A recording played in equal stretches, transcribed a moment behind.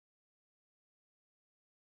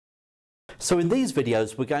So in these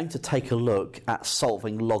videos we're going to take a look at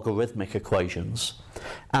solving logarithmic equations,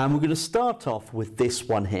 and we're going to start off with this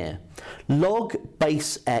one here. Log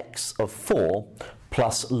base x of 4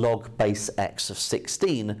 plus log base x of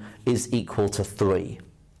 16 is equal to 3.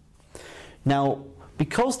 Now,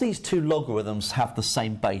 because these two logarithms have the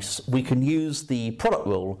same base, we can use the product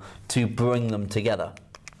rule to bring them together.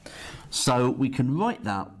 So we can write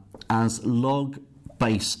that as log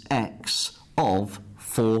base x of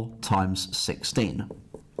 4 times 16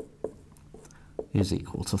 is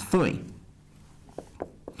equal to 3.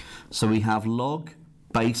 So we have log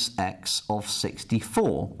base x of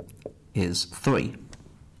 64 is 3.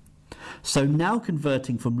 So now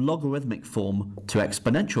converting from logarithmic form to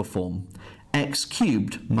exponential form, x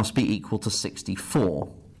cubed must be equal to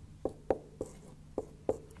 64.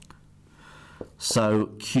 So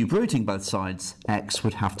cube rooting both sides, x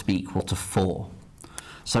would have to be equal to 4.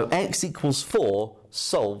 So x equals 4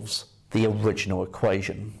 solves the original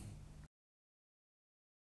equation.